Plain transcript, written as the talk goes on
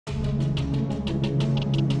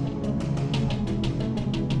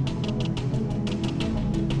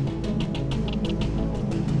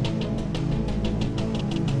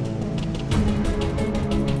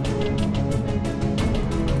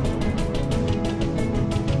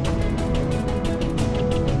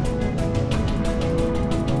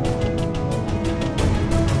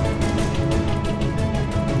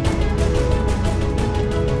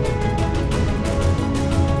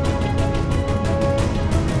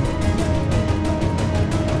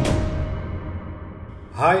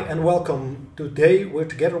Hi and welcome. Today we're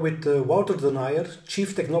together with Wouter de Nijer,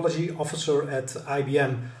 Chief Technology Officer at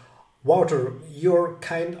IBM. Wouter, you're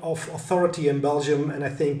kind of authority in Belgium and I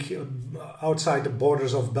think outside the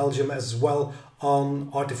borders of Belgium as well on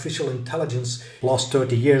artificial intelligence. Last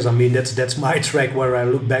 30 years, I mean, that's my track where I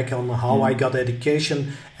look back on how I got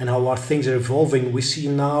education and how our things are evolving. We see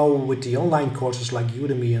now with the online courses like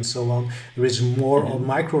Udemy and so on, there is more on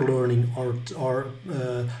micro-learning or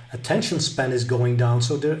attention span is going down.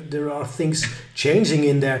 So there are things changing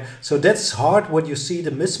in there. So that's hard what you see, the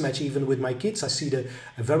mismatch even with my kids. I see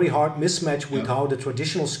a very hard mismatch with how the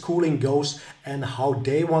traditional schooling goes and how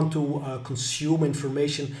they want to consume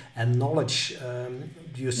information and knowledge.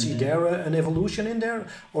 Do you see there an evolution in there,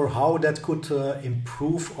 or how that could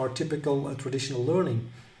improve our typical traditional learning?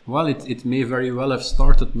 Well, it may very well have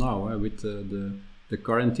started now with the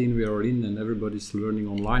quarantine we are in, and everybody's learning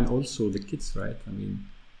online. Also, the kids, right? I mean,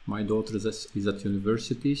 my daughter is at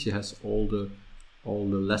university. She has all the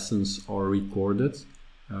lessons are recorded,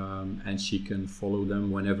 and she can follow them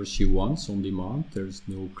whenever she wants on demand. There's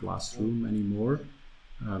no classroom anymore.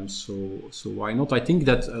 So why not? I think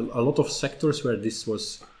that a lot of sectors where this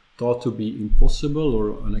was thought to be impossible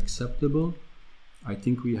or unacceptable, I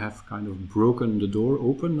think we have kind of broken the door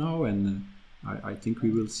open now, and I think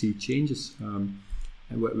we will see changes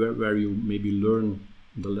where you maybe learn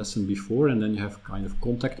the lesson before, and then you have kind of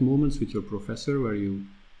contact moments with your professor where you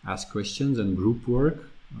ask questions, and group work,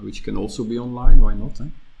 which can also be online. Why not?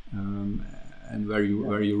 And where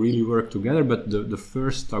you really work together. But the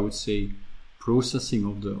first, I would say, processing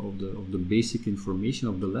of the basic information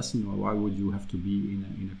of the lesson. Why would you have to be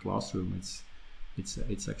in a classroom?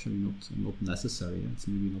 It's actually not necessary. It's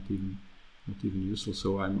maybe not even useful.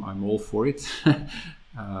 So I'm all for it.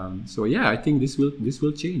 So yeah, I think this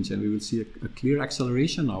will change, and we will see a clear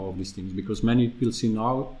acceleration now of these things, because many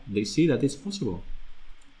people they see that it's possible,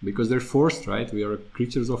 because they're forced, right? We are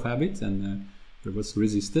creatures of habit, and there was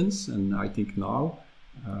resistance, and I think now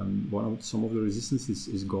some of the resistance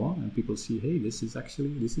is gone, and people see, hey, this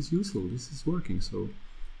is useful, this is working. So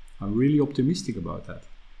I'm really optimistic about that.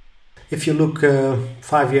 If you look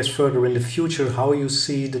 5 years further in the future, how you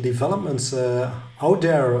see the developments out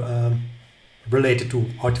there related to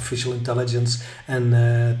artificial intelligence and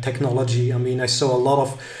technology? I mean, I saw a lot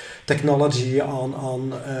of technology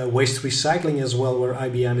on waste recycling as well, where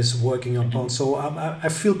IBM is working upon. So I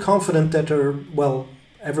feel confident that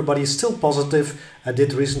everybody is still positive. I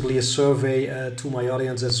did recently a survey to my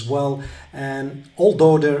audience as well, and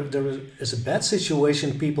although there is a bad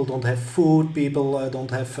situation, people don't have food, people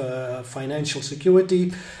don't have financial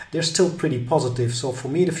security, they're still pretty positive. So for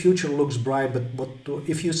me the future looks bright. But what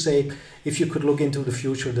if you could look into the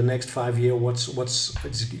future, the next 5 years,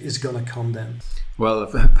 what's gonna come then? Well,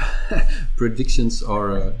 predictions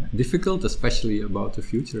are difficult, especially about the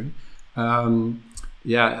future.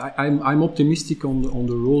 Yeah, I'm optimistic on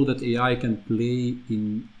the role that AI can play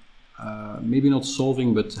in maybe not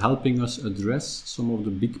solving, but helping us address some of the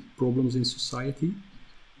big problems in society.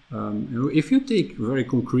 If you take very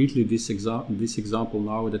concretely this example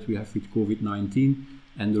now that we have with COVID-19,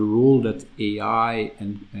 and the role that AI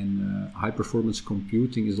and high performance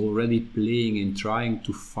computing is already playing in trying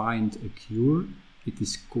to find a cure, it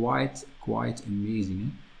is quite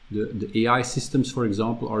amazing. The AI systems, for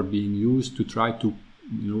example, are being used to try to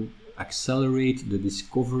accelerate the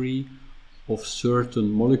discovery of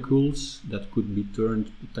certain molecules that could be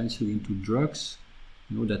turned potentially into drugs,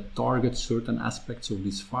 that target certain aspects of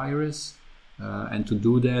this virus. And to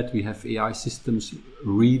do that, we have AI systems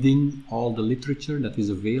reading all the literature that is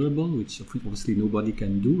available, which obviously nobody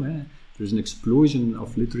can do. There's an explosion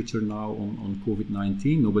of literature now on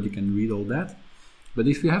COVID-19. Nobody can read all that. But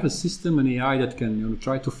if you have a system, an AI that can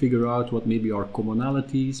try to figure out what maybe are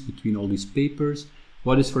commonalities between all these papers,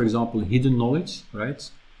 what is, for example, hidden knowledge, right?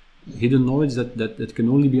 Hidden knowledge that can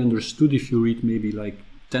only be understood if you read maybe like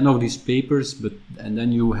 10 of these papers, and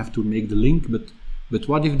then you have to make the link. But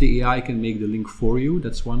what if the AI can make the link for you?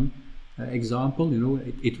 That's one example.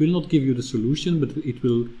 It will not give you the solution, but it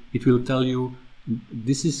will tell you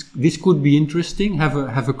this could be interesting.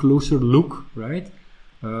 Have a closer look, right?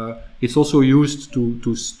 It's also used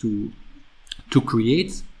to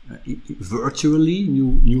create virtually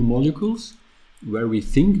new molecules, where we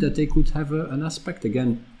think that they could have an aspect,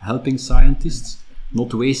 again, helping scientists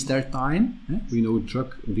not waste their time. We know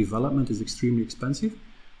drug development is extremely expensive.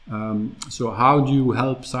 So how do you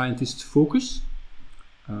help scientists focus?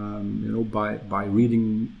 By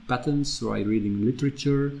reading patents, by reading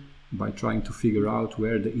literature, by trying to figure out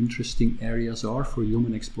where the interesting areas are for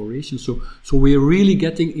human exploration. So we're really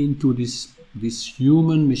getting into this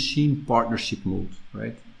human-machine partnership mode,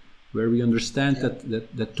 right? where we understand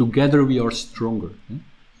that together we are stronger.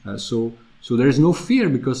 So there is no fear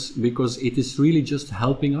because it is really just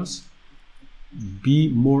helping us be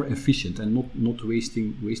more efficient and not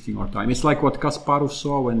wasting our time. It's like what Kasparov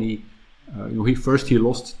saw when he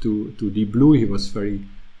lost to Deep Blue. He was very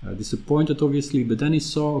disappointed, obviously, but then he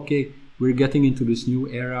saw, okay, we're getting into this new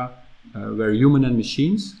era where human and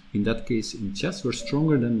machines, in that case in chess, were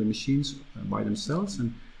stronger than the machines by themselves,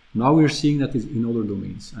 and now we're seeing that in other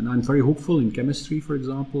domains. And I'm very hopeful in chemistry, for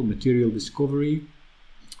example, material discovery.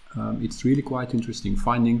 It's really quite interesting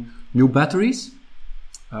finding new batteries.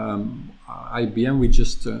 IBM, we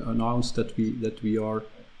just announced that we are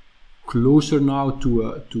closer now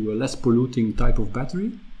to a less polluting type of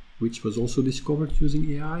battery, which was also discovered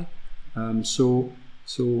using AI.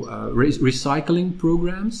 Recycling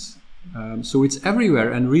programs. So it's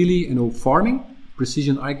everywhere, and really, farming,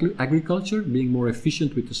 precision agriculture, being more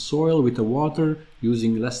efficient with the soil, with the water,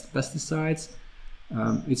 using less pesticides.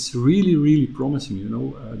 It's really, really promising,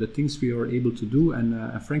 the things we are able to do, and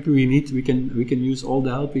frankly, we can use all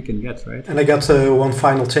the help we can get, right? And I got one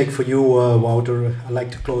final take for you, Wouter. I like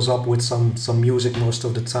to close up with some music most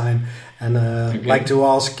of the time, and I'd like to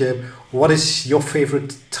ask, what is your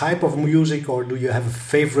favorite type of music, or do you have a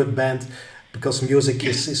favorite band? Because music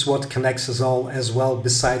is what connects us all as well,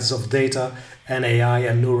 besides of data and AI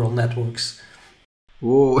and neural networks.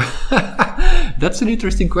 Oh, that's an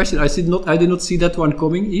interesting question. I did not see that one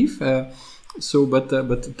coming, Yves.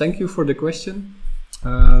 But thank you for the question.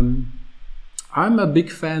 I'm a big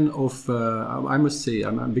fan of. I must say,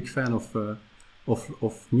 I'm a big fan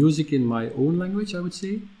of music in my own language. I would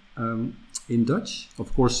say, in Dutch,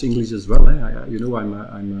 of course, English as well.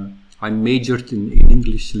 I'm majored in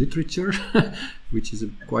English literature, which is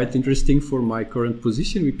quite interesting for my current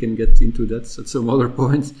position. We can get into that at some other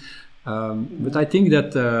point. But I think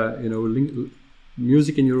that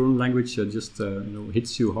music in your own language just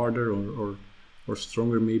hits you harder or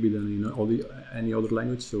stronger maybe than in any other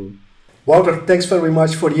language. So, Wouter, thanks very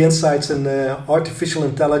much for the insights in artificial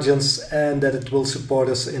intelligence, and that it will support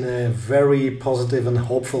us in a very positive and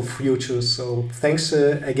hopeful future. So thanks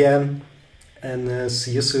again, and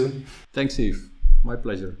see you soon. Thanks, Yves. My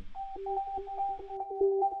pleasure.